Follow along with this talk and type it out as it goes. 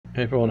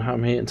Hey everyone,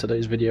 I'm here. In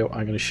today's video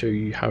I'm going to show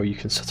you how you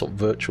can set up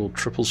virtual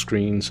triple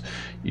screens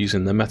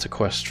using the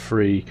MetaQuest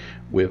 3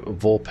 with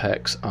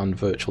VorpX and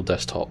Virtual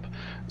Desktop.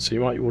 So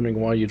you might be wondering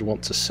why you'd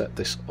want to set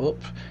this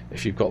up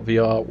if you've got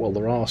VR. Well,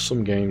 there are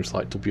some games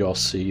like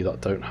WRC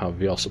that don't have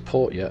VR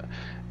support yet,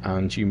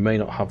 and you may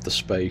not have the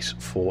space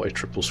for a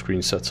triple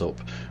screen setup,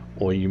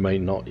 or you may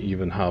not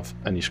even have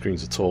any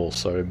screens at all.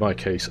 So in my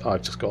case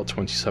I've just got a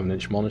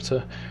 27-inch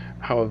monitor.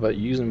 However,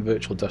 using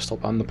Virtual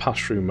Desktop and the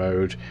pass-through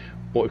mode,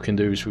 what we can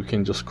do is we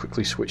can just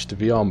quickly switch to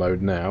VR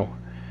mode now,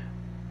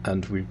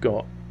 and we've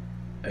got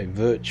a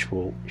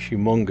virtual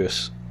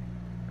humongous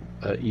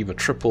either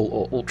triple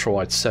or ultra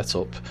wide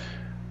setup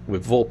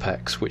with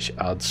VorpX, which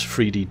adds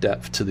 3D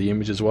depth to the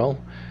image as well.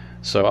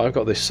 So I've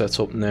got this set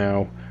up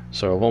now,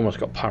 so I've almost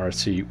got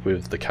parity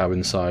with the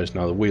cabin size.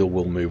 Now the wheel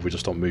will move, we're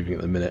just not moving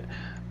at the minute,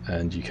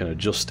 and you can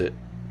adjust it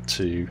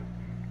to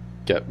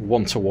get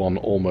one-to-one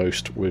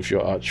almost with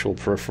your actual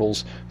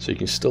peripherals, so you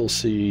can still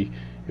see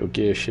your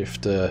gear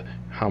shifter,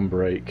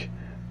 handbrake,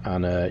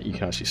 and you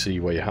can actually see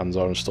where your hands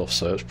are and stuff,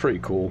 so it's pretty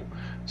cool.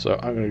 So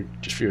I'm going to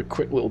just give you a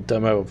quick little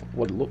demo of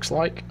what it looks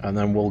like, and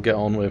then we'll get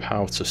on with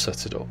how to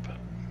set it up.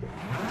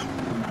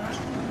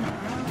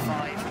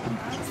 5,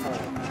 4,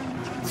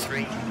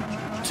 3,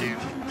 2,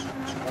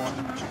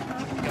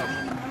 1, go.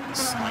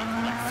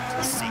 Slide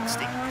left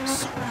 60.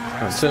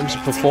 Now, in terms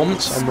of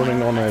performance, I'm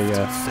running on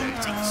a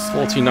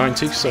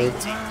 4090, so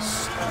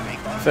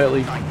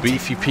fairly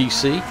beefy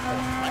PC.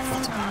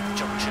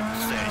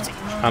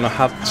 And I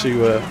had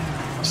to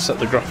turn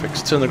the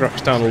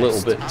graphics down a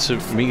little bit to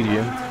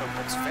medium.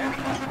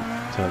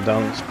 Turn it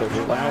down, it's a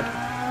bit loud.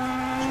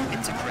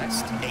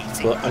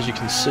 But as you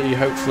can see,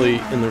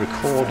 hopefully in the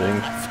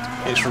recording,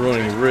 it's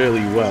running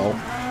really well.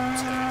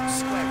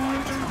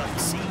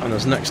 And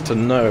there's next to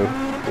no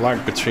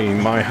lag between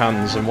my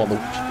hands and what the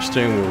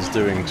steering wheel is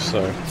doing,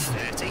 so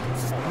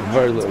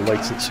very little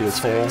latency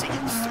at all.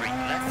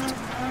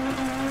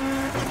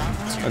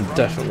 And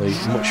definitely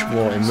much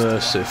more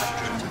immersive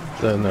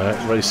than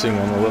racing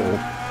on a little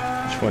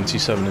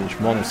 27-inch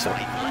monitor.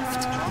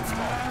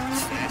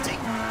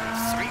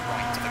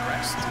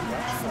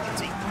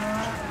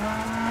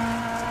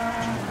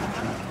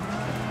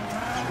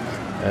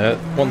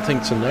 One thing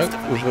to note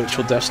with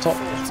Virtual Desktop,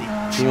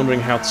 if you're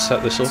wondering how to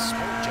set this up,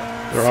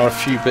 there are a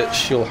few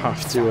bits you'll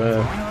have to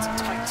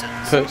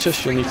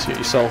purchase. You'll need to get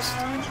yourself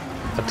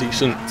a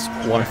decent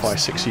Wi-Fi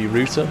 6E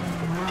router.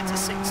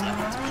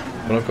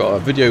 But I've got a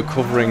video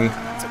covering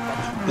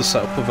the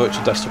setup of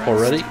Virtual Desktop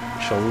already,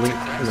 which I'll link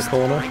in the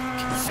corner.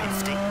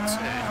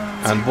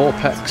 And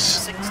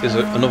VorpX is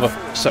another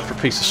separate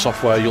piece of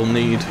software you'll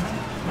need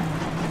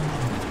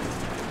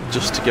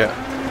just to get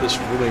this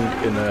running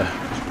in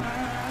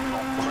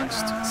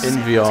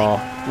VR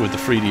with the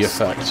 3D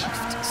effect.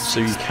 So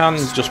you can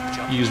just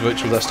use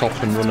Virtual Desktop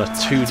and run a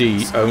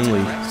 2D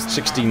only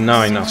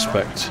 16:9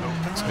 aspect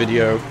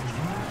video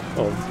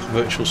of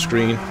virtual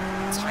screen.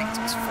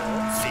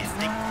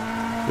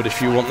 But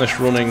if you want this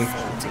running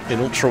in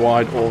ultra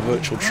wide or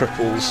virtual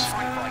triples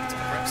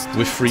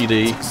with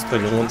 3D,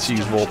 then you'll want to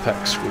use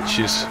VorpX, which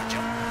is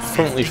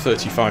currently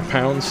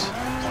 £35.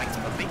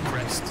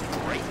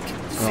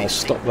 And I'll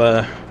stop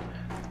there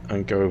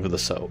and go over the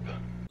setup.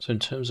 So in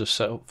terms of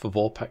setup for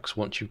VorpX,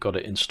 once you've got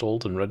it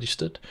installed and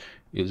registered,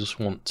 you'll just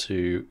want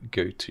to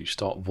go to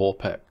Start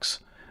VorpX,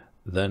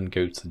 then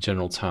go to the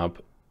General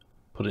tab,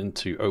 put it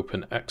into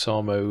Open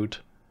XR mode,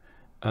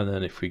 and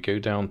then if we go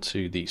down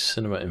to the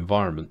Cinema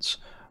Environments,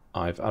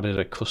 I've added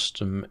a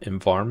custom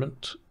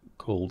environment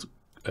called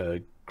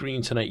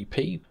Green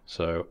 1080p.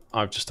 So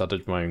I've just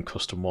added my own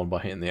custom one by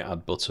hitting the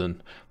Add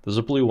button. There's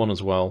a blue one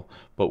as well,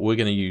 but we're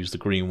going to use the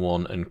green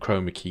one and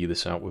chroma key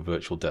this out with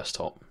Virtual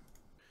Desktop.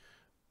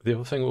 The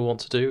other thing we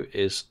want to do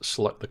is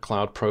select the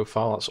cloud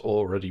profile that's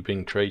already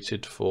been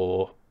created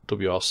for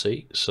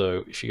WRC.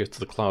 So if you go to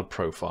the cloud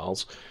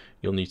profiles,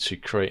 you'll need to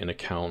create an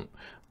account,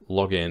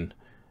 log in,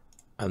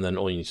 and then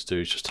all you need to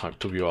do is just type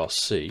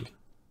WRC,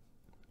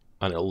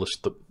 and it'll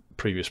list the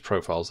previous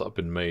profiles that have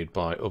been made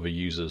by other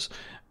users,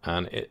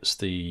 and it's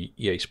the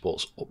EA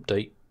Sports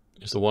update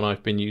is the one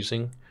I've been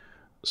using.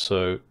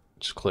 So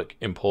just click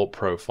import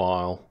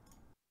profile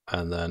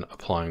and then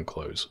apply and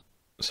close.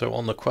 So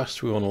on the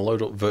Quest we want to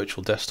load up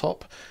Virtual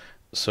Desktop.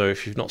 So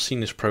if you've not seen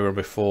this program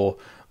before,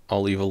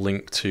 I'll leave a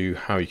link to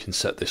how you can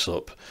set this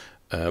up.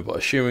 But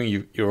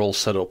assuming you're all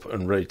set up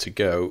and ready to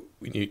go,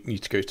 you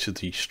need to go to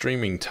the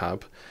Streaming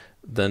tab,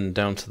 then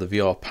down to the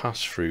VR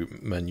pass-through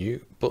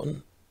menu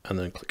button, and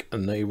then click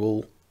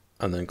Enable,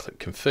 and then click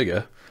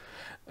Configure.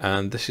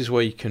 And this is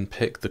where you can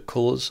pick the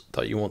colours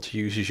that you want to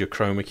use as your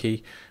chroma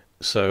key.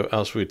 So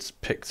as we'd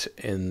picked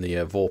in the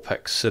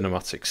VorpX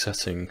cinematic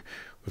setting,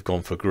 we've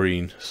gone for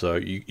green. So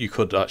you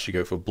could actually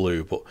go for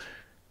blue, but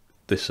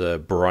this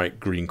bright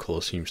green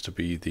colour seems to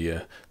be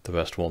the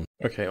best one.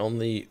 Okay, on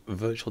the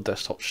Virtual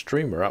Desktop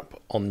Streamer app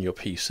on your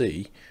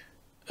PC,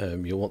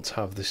 you'll want to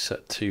have this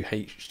set to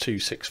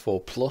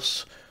H.264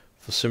 Plus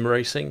for sim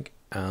racing,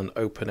 and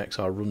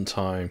OpenXR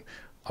runtime,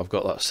 I've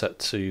got that set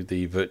to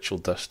the Virtual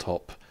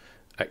Desktop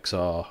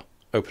XR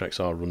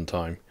OpenXR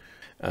runtime.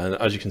 And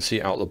as you can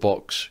see out of the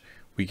box,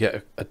 we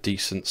get a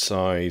decent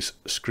size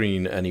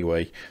screen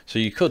anyway. So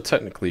you could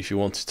technically, if you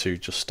wanted to,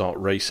 just start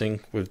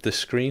racing with this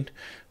screen,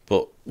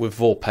 but with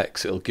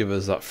VorpX it'll give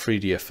us that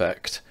 3D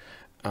effect,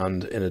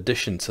 and in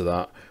addition to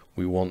that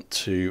we want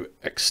to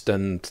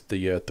extend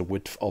the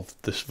width of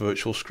this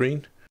virtual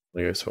screen.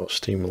 We go to our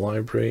Steam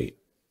library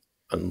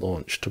and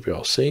launch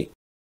WRC.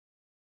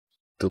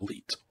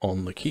 Delete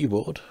on the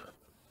keyboard.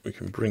 We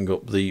can bring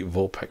up the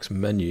VorpX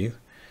menu,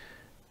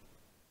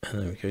 and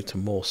then we go to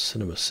more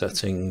cinema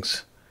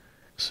settings.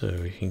 So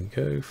we can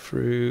go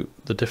through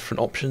the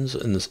different options,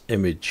 and this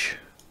image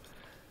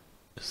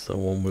is the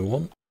one we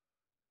want.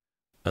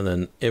 And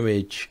then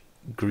image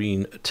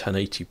green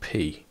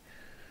 1080p.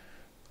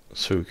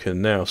 So we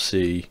can now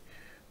see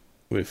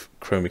with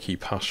chroma key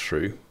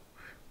pass-through,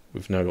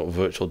 we've now got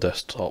Virtual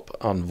Desktop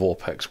and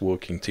VorpX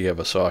working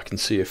together, so I can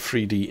see a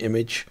 3D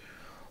image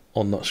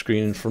on that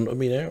screen in front of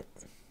me now.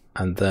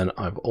 And then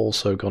I've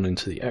also gone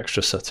into the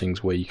extra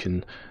settings where you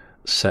can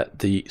set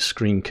the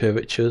screen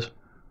curvature.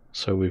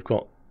 So we've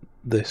got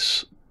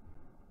this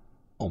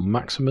on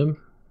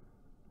maximum.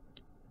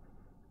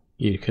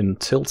 You can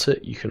tilt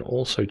it, you can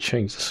also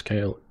change the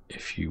scale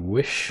if you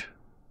wish.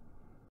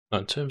 Now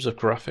in terms of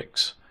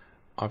graphics,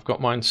 I've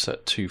got mine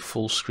set to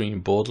full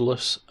screen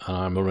borderless, and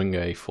I'm running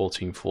a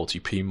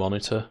 1440p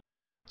monitor.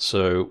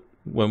 So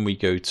when we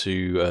go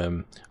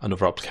to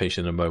another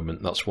application in a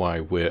moment, that's why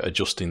we're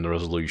adjusting the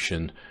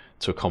resolution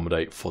to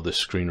accommodate for this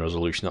screen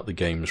resolution that the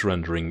game is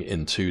rendering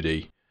in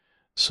 2D.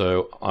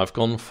 So I've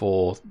gone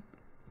for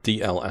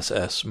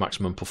DLSS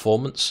maximum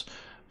performance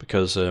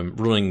because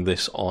running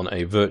this on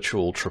a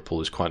virtual triple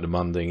is quite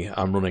demanding.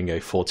 I'm running a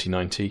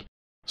 4090,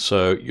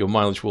 so your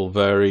mileage will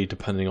vary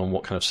depending on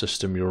what kind of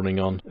system you're running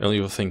on. The only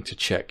other thing to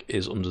check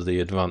is under the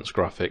advanced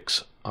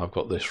graphics, I've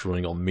got this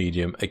running on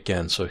medium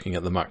again, so I can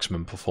get the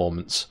maximum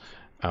performance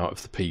out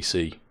of the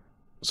PC.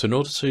 So in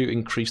order to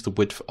increase the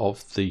width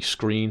of the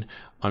screen,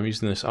 I'm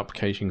using this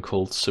application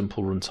called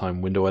Simple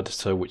Runtime Window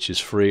Editor, which is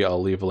free.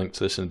 I'll leave a link to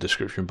this in the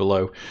description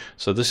below.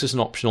 So this is an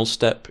optional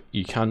step.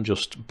 You can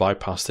just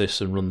bypass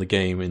this and run the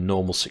game in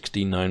normal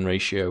 16:9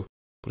 ratio.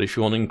 But if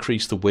you want to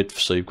increase the width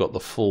so you've got the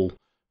full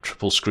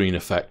triple screen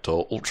effect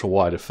or ultra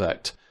wide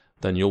effect,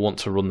 then you'll want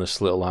to run this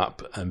little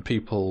app. And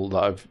people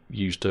that have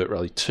used Dirt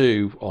Rally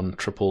 2 on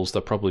triples,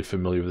 they're probably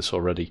familiar with this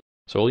already.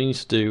 So all you need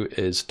to do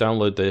is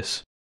download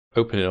this,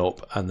 open it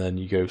up, and then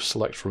you go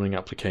select running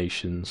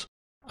applications,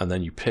 and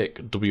then you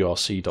pick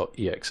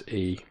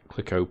WRC.exe,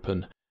 click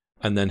open,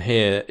 and then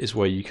here is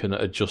where you can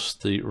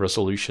adjust the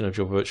resolution of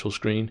your virtual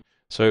screen.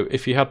 So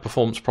if you had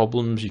performance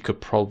problems, you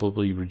could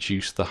probably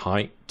reduce the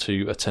height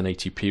to a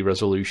 1080p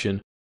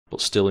resolution,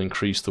 but still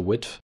increase the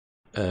width.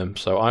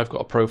 So I've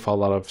got a profile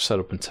that I've set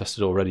up and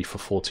tested already for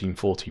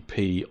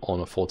 1440p on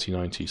a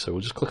 4090. So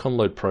we'll just click on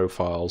load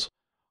profiles.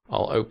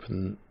 I'll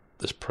open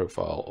this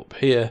profile up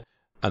here,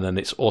 and then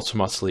it's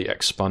automatically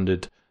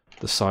expanded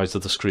the size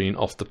of the screen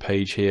off the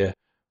page here.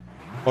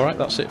 Alright,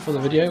 that's it for the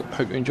video.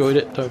 Hope you enjoyed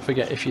it. Don't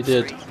forget, if you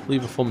did,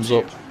 leave a thumbs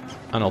up,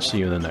 and I'll see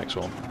you in the next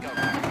one. 4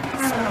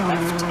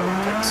 left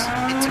opens,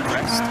 into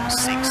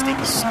crest,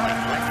 60, slide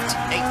left,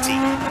 80.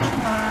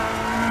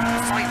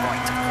 5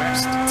 right of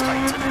crest,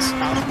 tightens,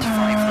 and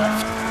 5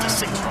 left, to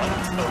 6 right,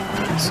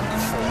 opens,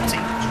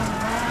 40.